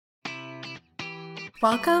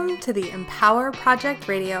Welcome to the Empower Project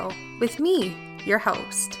Radio with me, your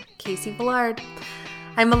host, Casey Villard.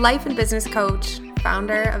 I'm a life and business coach,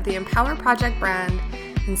 founder of the Empower Project brand,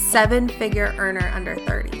 and seven-figure earner under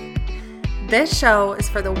 30. This show is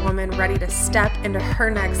for the woman ready to step into her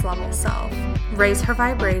next level self, raise her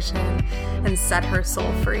vibration, and set her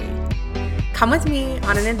soul free. Come with me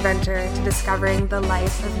on an adventure to discovering the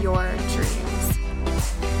life of your dreams.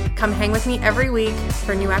 Come hang with me every week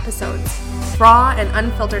for new episodes. Raw and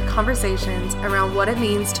unfiltered conversations around what it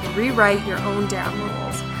means to rewrite your own damn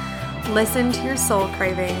rules. Listen to your soul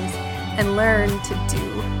cravings and learn to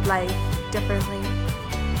do life differently.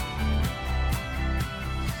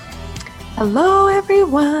 Hello,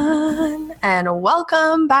 everyone, and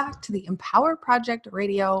welcome back to the Empower Project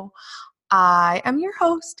Radio. I am your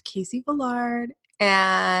host, Casey Villard,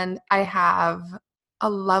 and I have a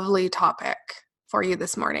lovely topic for you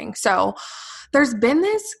this morning. So there's been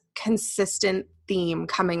this consistent theme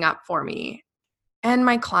coming up for me and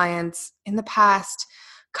my clients in the past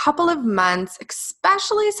couple of months,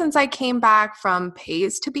 especially since I came back from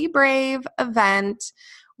Pays to Be Brave event,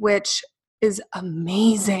 which is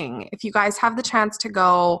amazing. If you guys have the chance to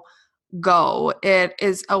go. It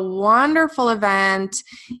is a wonderful event.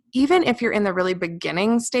 Even if you're in the really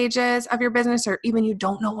beginning stages of your business, or even you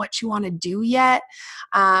don't know what you want to do yet,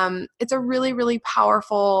 it's a really, really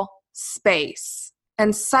powerful space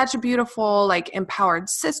and such a beautiful, empowered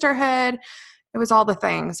sisterhood. It was all the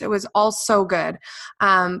things. It was all so good.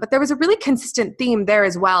 But there was a really consistent theme there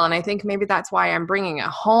as well. And I think maybe that's why I'm bringing it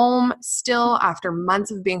home still after months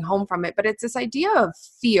of being home from it. But it's this idea of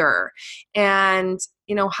fear and,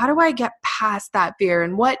 how do I get past that fear,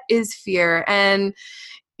 and what is fear, and,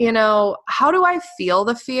 how do I feel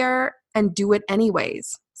the fear and do it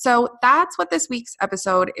anyways? So that's what this week's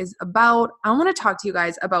episode is about. I want to talk to you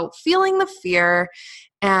guys about feeling the fear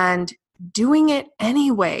and doing it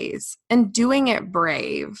anyways and doing it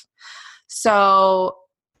brave. So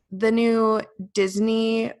the new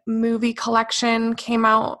Disney movie collection came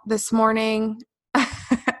out this morning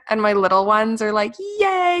and my little ones are like,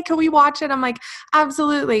 yay, can we watch it? I'm like,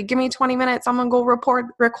 absolutely. Give me 20 minutes. I'm going to go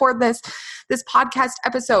record this podcast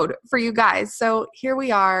episode for you guys. So here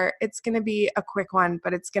we are. It's going to be a quick one,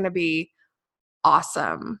 but it's going to be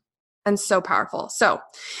awesome and so powerful. So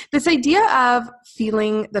this idea of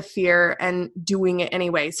feeling the fear and doing it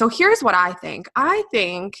anyway. So here's what I think. I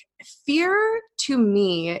think fear to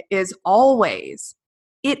me is always,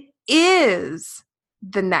 it is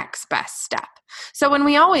the next best step. So when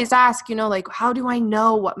we always ask, how do I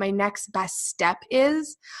know what my next best step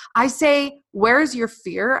is? I say, where's your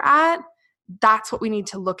fear at? That's what we need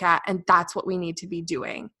to look at, and that's what we need to be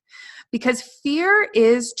doing. Because fear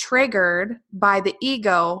is triggered by the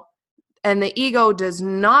ego. And the ego does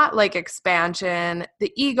not like expansion.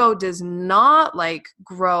 The ego does not like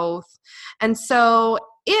growth. And so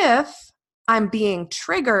if I'm being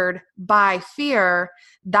triggered by fear,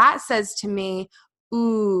 that says to me,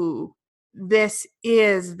 ooh, this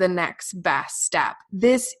is the next best step.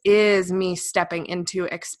 This is me stepping into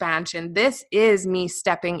expansion. This is me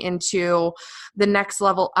stepping into the next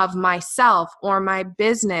level of myself or my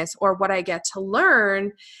business or what I get to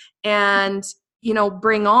learn and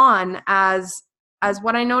bring on as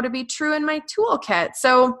what I know to be true in my toolkit.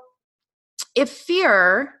 So if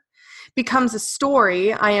fear becomes a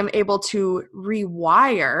story, I am able to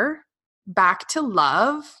rewire back to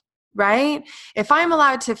love, right? If I'm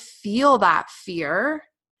allowed to feel that fear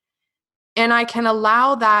and I can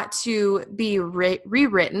allow that to be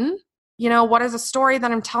rewritten, what is a story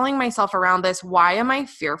that I'm telling myself around this? Why am I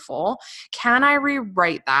fearful? Can I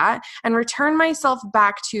rewrite that and return myself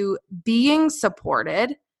back to being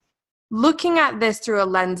supported, looking at this through a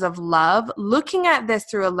lens of love, looking at this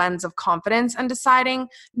through a lens of confidence, and deciding,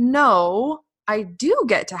 no, I do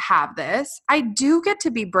get to have this. I do get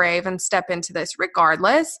to be brave and step into this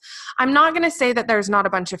regardless. I'm not going to say that there's not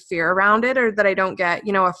a bunch of fear around it or that I don't get,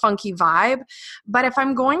 a funky vibe. But if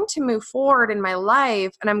I'm going to move forward in my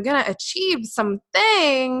life and I'm going to achieve some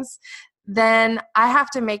things, then I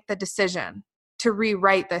have to make the decision to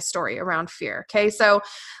rewrite this story around fear. Okay, so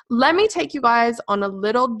let me take you guys on a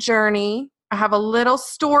little journey. I have a little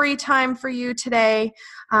story time for you today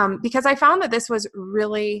because I found that this was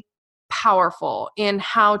really powerful in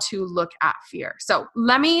how to look at fear. So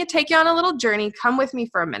let me take you on a little journey. Come with me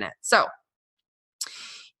for a minute. So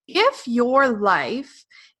if your life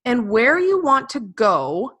and where you want to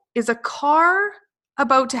go is a car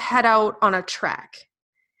about to head out on a trek,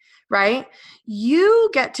 right? You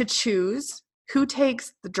get to choose who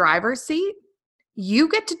takes the driver's seat. You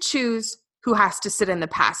get to choose who has to sit in the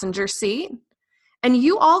passenger seat. And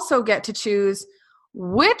you also get to choose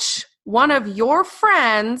which one of your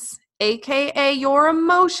friends, AKA your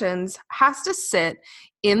emotions, has to sit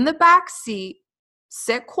in the back seat,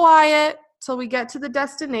 sit quiet till we get to the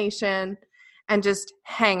destination, and just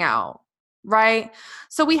hang out, right?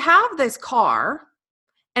 So we have this car,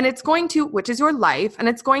 and it's going to, which is your life, and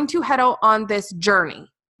it's going to head out on this journey,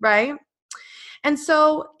 right? And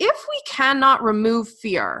so if we cannot remove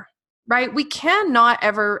fear, right, we cannot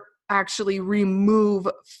ever actually remove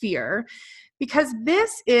fear, because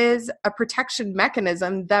this is a protection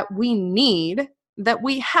mechanism that we need, that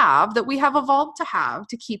we have evolved to have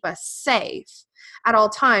to keep us safe at all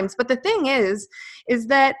times. But the thing is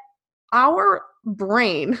that our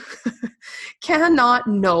brain cannot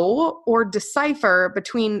know or decipher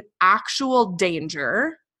between actual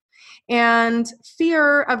danger and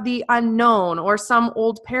fear of the unknown, or some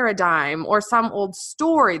old paradigm, or some old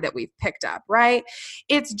story that we've picked up, right?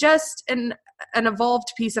 It's just an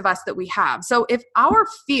evolved piece of us that we have. So if our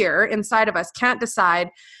fear inside of us can't decide,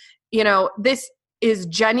 this is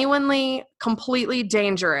genuinely completely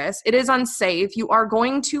dangerous, it is unsafe, you are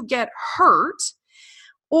going to get hurt,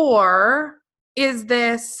 or is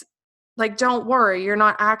this like, don't worry, you're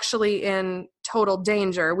not actually in total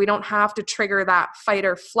danger. We don't have to trigger that fight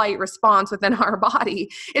or flight response within our body.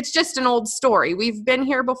 It's just an old story. We've been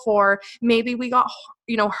here before. Maybe we got,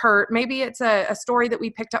 hurt. Maybe it's a story that we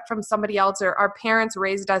picked up from somebody else, or our parents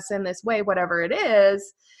raised us in this way, whatever it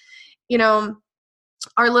is.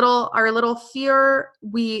 Our little fear,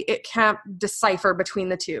 it can't decipher between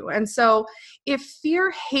the two. And so if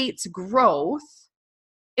fear hates growth,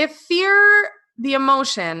 if fear, the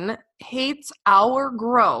emotion, hates our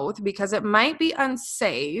growth because it might be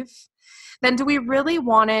unsafe, then do we really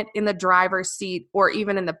want it in the driver's seat or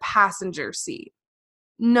even in the passenger seat?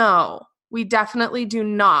 No, we definitely do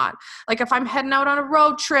not. Like, if I'm heading out on a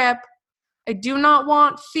road trip, I do not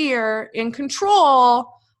want fear in control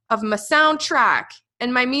of my soundtrack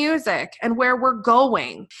and my music and where we're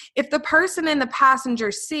going. If the person in the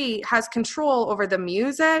passenger seat has control over the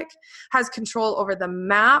music, has control over the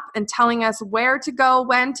map and telling us where to go,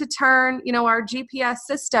 when to turn, our GPS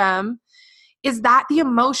system, is that the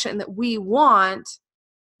emotion that we want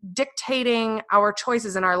dictating our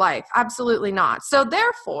choices in our life? Absolutely not. So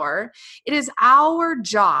therefore, it is our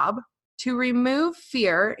job to remove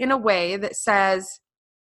fear in a way that says,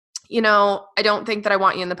 I don't think that I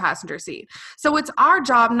want you in the passenger seat. So it's our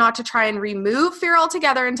job not to try and remove fear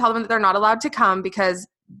altogether and tell them that they're not allowed to come, because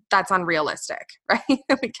that's unrealistic, right?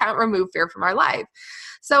 We can't remove fear from our life.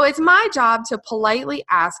 So it's my job to politely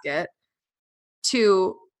ask it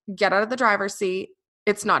to get out of the driver's seat.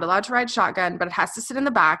 It's not allowed to ride shotgun, but it has to sit in the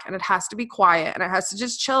back, and it has to be quiet, and it has to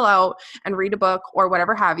just chill out and read a book or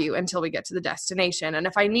whatever have you until we get to the destination. And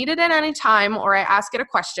if I need it at any time, or I ask it a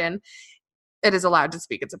question, it is allowed to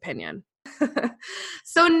speak its opinion.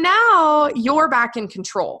 So now you're back in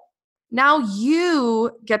control. Now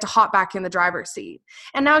you get to hop back in the driver's seat.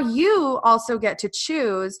 And now you also get to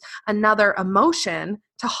choose another emotion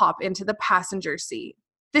to hop into the passenger seat.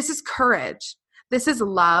 This is courage. This is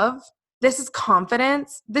love. This is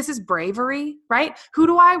confidence. This is bravery, right? Who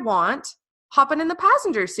do I want hopping in the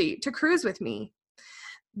passenger seat to cruise with me?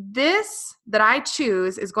 This that I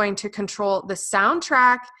choose is going to control the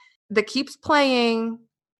soundtrack that keeps playing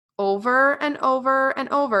over and over and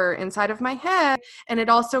over inside of my head. And it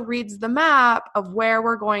also reads the map of where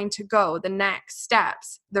we're going to go, the next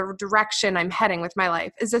steps, the direction I'm heading with my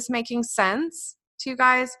life. Is this making sense to you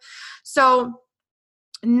guys? So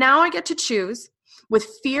now I get to choose, with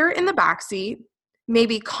fear in the backseat,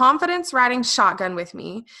 maybe confidence riding shotgun with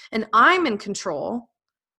me, and I'm in control.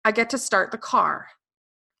 I get to start the car.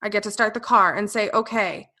 I get to start the car and say,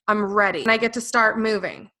 okay, I'm ready. And I get to start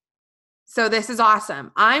moving. So this is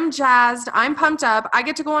awesome. I'm jazzed. I'm pumped up. I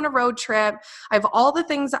get to go on a road trip. I have all the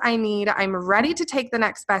things I need. I'm ready to take the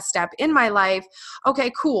next best step in my life. Okay,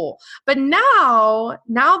 cool. But now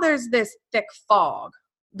there's this thick fog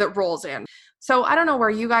that rolls in. So I don't know where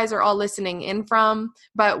you guys are all listening in from,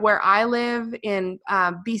 but where I live in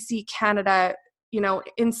BC, Canada,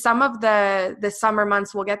 in some of the summer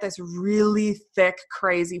months, we'll get this really thick,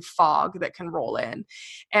 crazy fog that can roll in.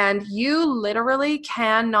 And you literally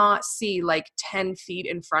cannot see like 10 feet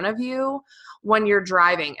in front of you when you're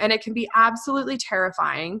driving. And it can be absolutely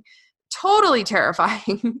terrifying, totally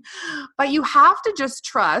terrifying. But you have to just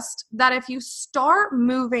trust that if you start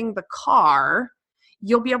moving the car,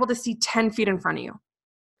 you'll be able to see 10 feet in front of you.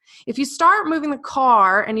 If you start moving the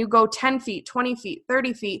car and you go 10 feet, 20 feet,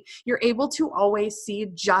 30 feet, you're able to always see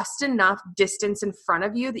just enough distance in front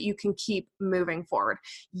of you that you can keep moving forward.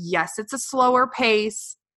 Yes, it's a slower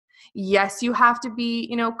pace. Yes, you have to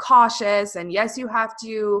be, cautious, and yes, you have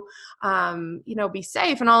to, be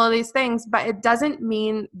safe and all of these things, but it doesn't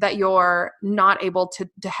mean that you're not able to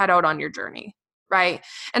head out on your journey, right?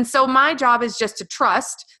 And so my job is just to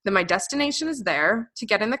trust that my destination is there, to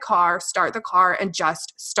get in the car, start the car, and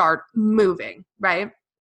just start moving, right?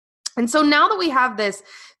 And so now that we have this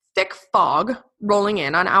thick fog rolling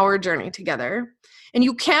in on our journey together, and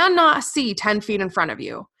you cannot see 10 feet in front of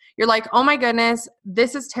you, you're like, oh my goodness,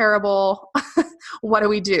 this is terrible. What do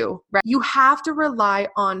we do? Right? You have to rely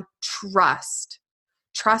on trust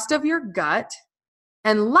of your gut,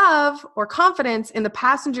 and love or confidence in the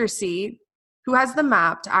passenger seat who has the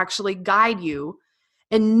map to actually guide you,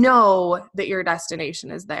 and know that your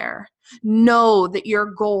destination is there. Know that your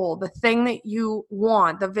goal, the thing that you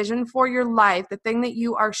want, the vision for your life, the thing that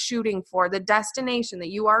you are shooting for, the destination that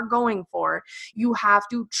you are going for, you have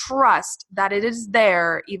to trust that it is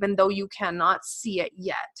there even though you cannot see it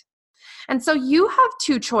yet. And so you have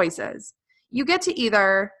two choices. You get to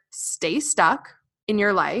either stay stuck in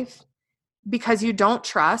your life because you don't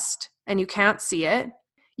trust and you can't see it.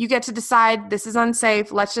 You get to decide, this is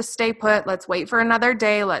unsafe. Let's just stay put. Let's wait for another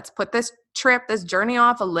day. Let's put this journey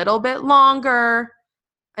off a little bit longer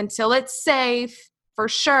until it's safe for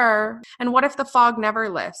sure. And what if the fog never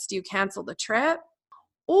lifts? Do you cancel the trip?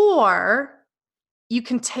 Or you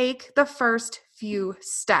can take the first few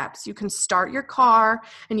steps. You can start your car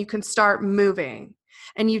and you can start moving.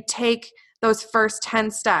 And you take those first 10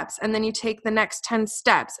 steps, and then you take the next 10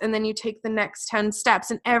 steps, and then you take the next 10 steps.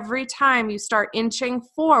 And every time you start inching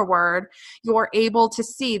forward, you're able to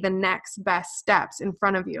see the next best steps in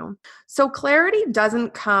front of you. So clarity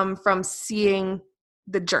doesn't come from seeing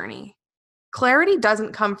the journey. Clarity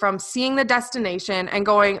doesn't come from seeing the destination and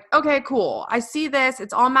going, okay, cool, I see this,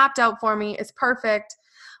 it's all mapped out for me, it's perfect,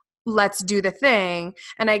 let's do the thing,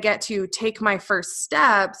 and I get to take my first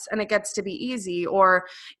steps and it gets to be easy. Or,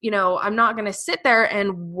 I'm not going to sit there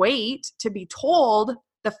and wait to be told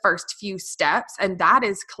the first few steps, and that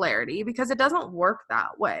is clarity, because it doesn't work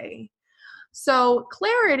that way. So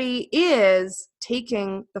clarity is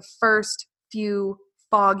taking the first few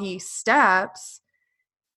foggy steps,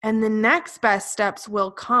 and the next best steps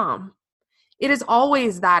will come. It is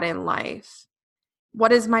always that in life.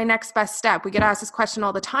 What is my next best step? We get asked this question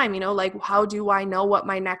all the time, like, how do I know what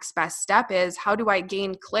my next best step is? How do I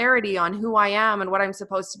gain clarity on who I am and what I'm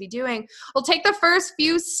supposed to be doing? Well, take the first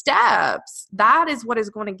few steps. That is what is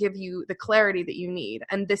going to give you the clarity that you need.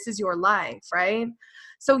 And this is your life, right?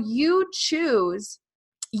 So you choose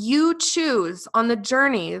on the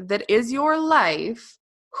journey that is your life,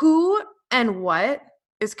 who and what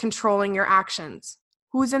is controlling your actions.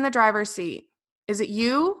 Who's in the driver's seat? Is it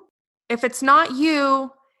you? If it's not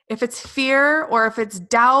you, if it's fear, or if it's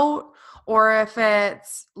doubt, or if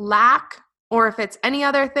it's lack, or if it's any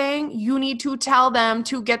other thing, you need to tell them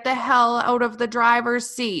to get the hell out of the driver's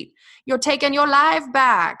seat. You're taking your life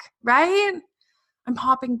back, right? I'm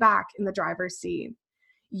hopping back in the driver's seat.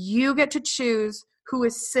 You get to choose who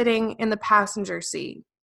is sitting in the passenger seat.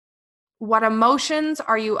 What emotions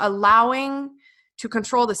are you allowing to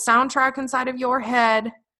control the soundtrack inside of your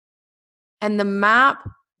head and the map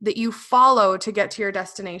that you follow to get to your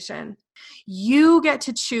destination? You get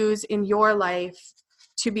to choose in your life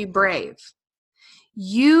to be brave.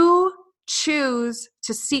 You choose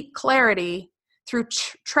to seek clarity through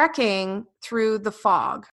trekking through the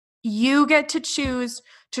fog. You get to choose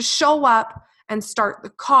to show up and start the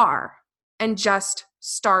car and just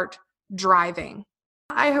start driving.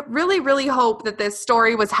 I really, really hope that this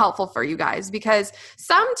story was helpful for you guys, because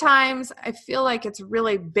sometimes I feel like it's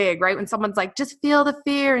really big, right? When someone's like, just feel the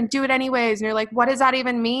fear and do it anyways. And you're like, what does that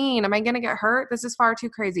even mean? Am I going to get hurt? This is far too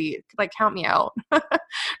crazy. Like, count me out,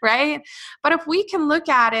 right? But if we can look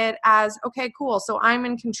at it as, okay, cool, so I'm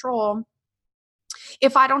in control.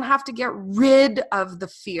 If I don't have to get rid of the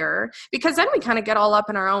fear, because then we kind of get all up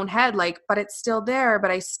in our own head, like, but it's still there,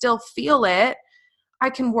 but I still feel it. I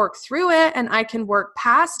can work through it and I can work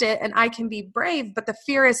past it and I can be brave, but the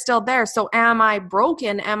fear is still there. So am I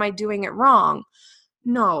broken? Am I doing it wrong?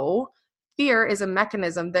 No, fear is a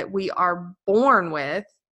mechanism that we are born with,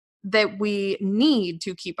 that we need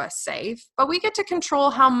to keep us safe, but we get to control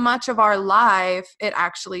how much of our life it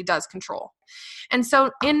actually does control. And so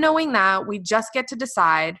in knowing that, we just get to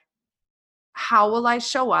decide, how will I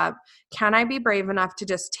show up? Can I be brave enough to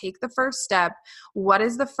just take the first step? What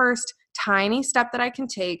is the first tiny step that I can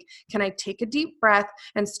take? Can I take a deep breath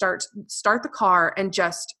and start the car and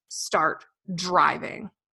just start driving?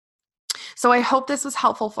 So I hope this was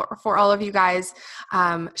helpful for all of you guys,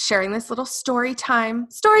 sharing this little story time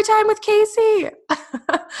with Casey.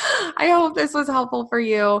 I hope this was helpful for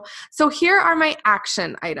you. So here are my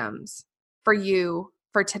action items for you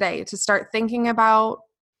for today to start thinking about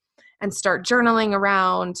and start journaling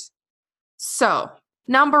around. So,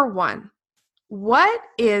 number 1, what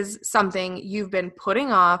is something you've been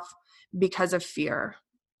putting off because of fear?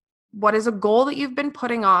 What is a goal that you've been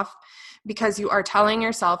putting off because you are telling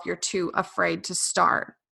yourself you're too afraid to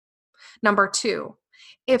start? Number 2,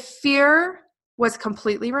 if fear was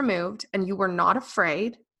completely removed and you were not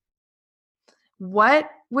afraid, what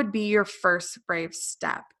would be your first brave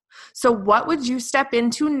step? So what would you step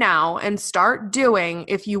into now and start doing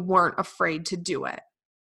if you weren't afraid to do it?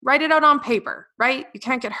 Write it out on paper, right? You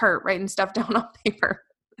can't get hurt writing stuff down on paper.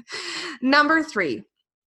 Number 3,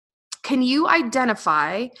 can you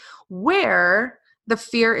identify where the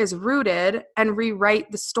fear is rooted and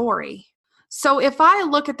rewrite the story? So if I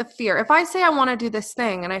look at the fear, if I say I want to do this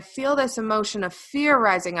thing and I feel this emotion of fear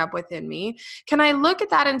rising up within me, can I look at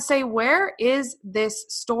that and say, where is this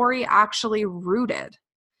story actually rooted?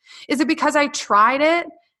 Is it because I tried it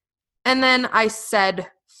and then I said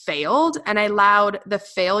failed and I allowed the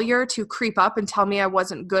failure to creep up and tell me I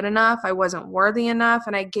wasn't good enough, I wasn't worthy enough,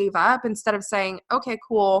 and I gave up instead of saying, okay,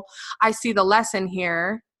 cool, I see the lesson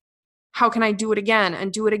here. How can I do it again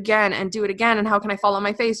and do it again and do it again? And how can I fall on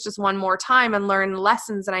my face just one more time and learn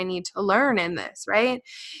lessons that I need to learn in this, right?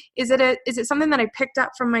 Is it something that I picked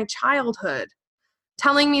up from my childhood?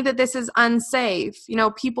 Telling me that this is unsafe.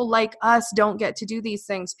 People like us don't get to do these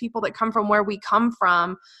things. People that come from where we come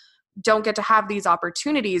from don't get to have these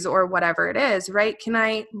opportunities or whatever it is, right? Can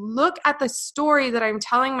I look at the story that I'm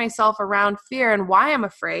telling myself around fear and why I'm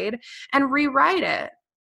afraid and rewrite it,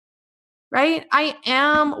 right? I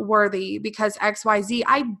am worthy because XYZ.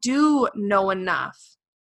 I do know enough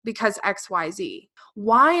because XYZ.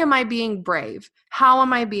 Why am I being brave? How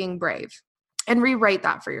am I being brave? And rewrite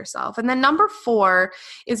that for yourself. And then number 4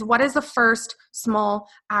 is, what is the first small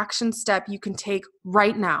action step you can take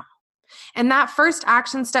right now? And that first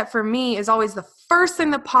action step for me is always the first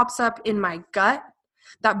thing that pops up in my gut,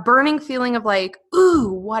 that burning feeling of like,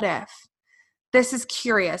 ooh, what if? This is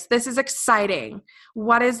curious. This is exciting.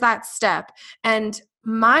 What is that step? And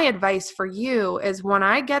my advice for you is, when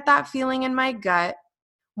I get that feeling in my gut,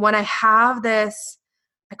 when I have this,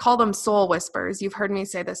 I call them soul whispers. You've heard me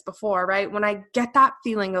say this before, right? When I get that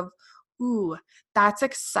feeling of, ooh, that's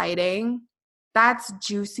exciting. That's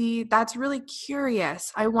juicy. That's really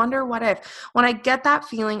curious. I wonder what if. When I get that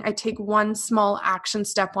feeling, I take one small action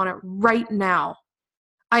step on it right now.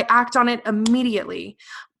 I act on it immediately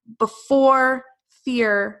before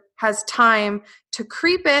fear has time to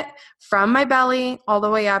creep it from my belly all the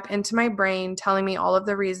way up into my brain, telling me all of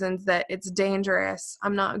the reasons that it's dangerous.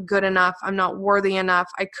 I'm not good enough. I'm not worthy enough.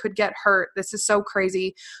 I could get hurt. This is so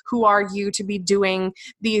crazy. Who are you to be doing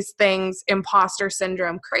these things? Imposter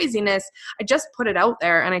syndrome, craziness. I just put it out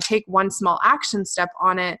there and I take one small action step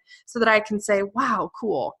on it so that I can say, wow,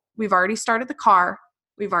 cool. We've already started the car.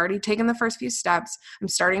 We've already taken the first few steps. I'm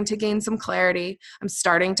starting to gain some clarity. I'm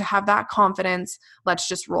starting to have that confidence. Let's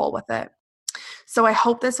just roll with it. So I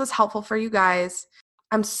hope this was helpful for you guys.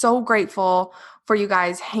 I'm so grateful for you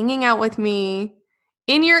guys hanging out with me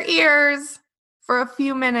in your ears for a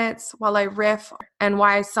few minutes while I riff, and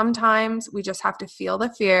why sometimes we just have to feel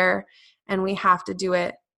the fear and we have to do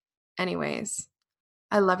it anyways.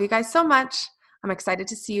 I love you guys so much. I'm excited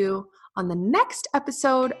to see you on the next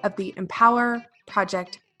episode of the Empower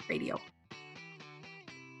Project Radio.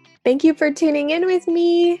 Thank you for tuning in with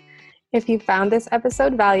me. If you found this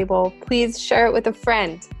episode valuable, please share it with a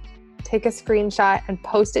friend. Take a screenshot and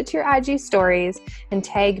post it to your IG stories and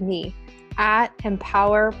tag me at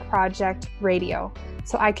Empower Project Radio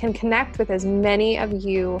so I can connect with as many of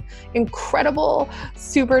you incredible,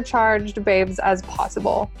 supercharged babes as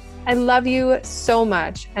possible. I love you so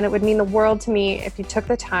much, and it would mean the world to me if you took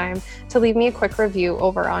the time to leave me a quick review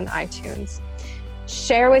over on iTunes.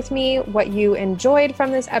 Share with me what you enjoyed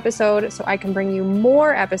from this episode so I can bring you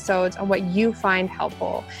more episodes on what you find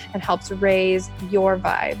helpful and helps raise your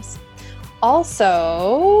vibes.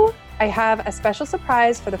 Also, I have a special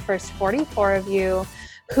surprise for the first 44 of you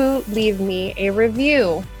who leave me a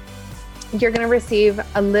review. You're going to receive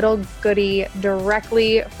a little goodie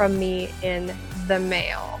directly from me in the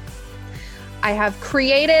mail. I have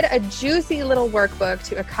created a juicy little workbook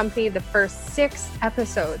to accompany the first 6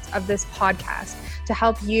 episodes of this podcast to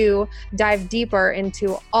help you dive deeper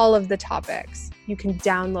into all of the topics. You can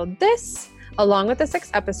download this along with the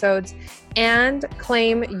 6 episodes and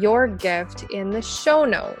claim your gift in the show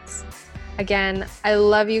notes. Again, I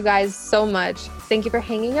love you guys so much. Thank you for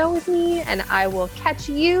hanging out with me, and I will catch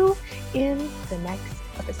you in the next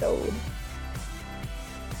episode.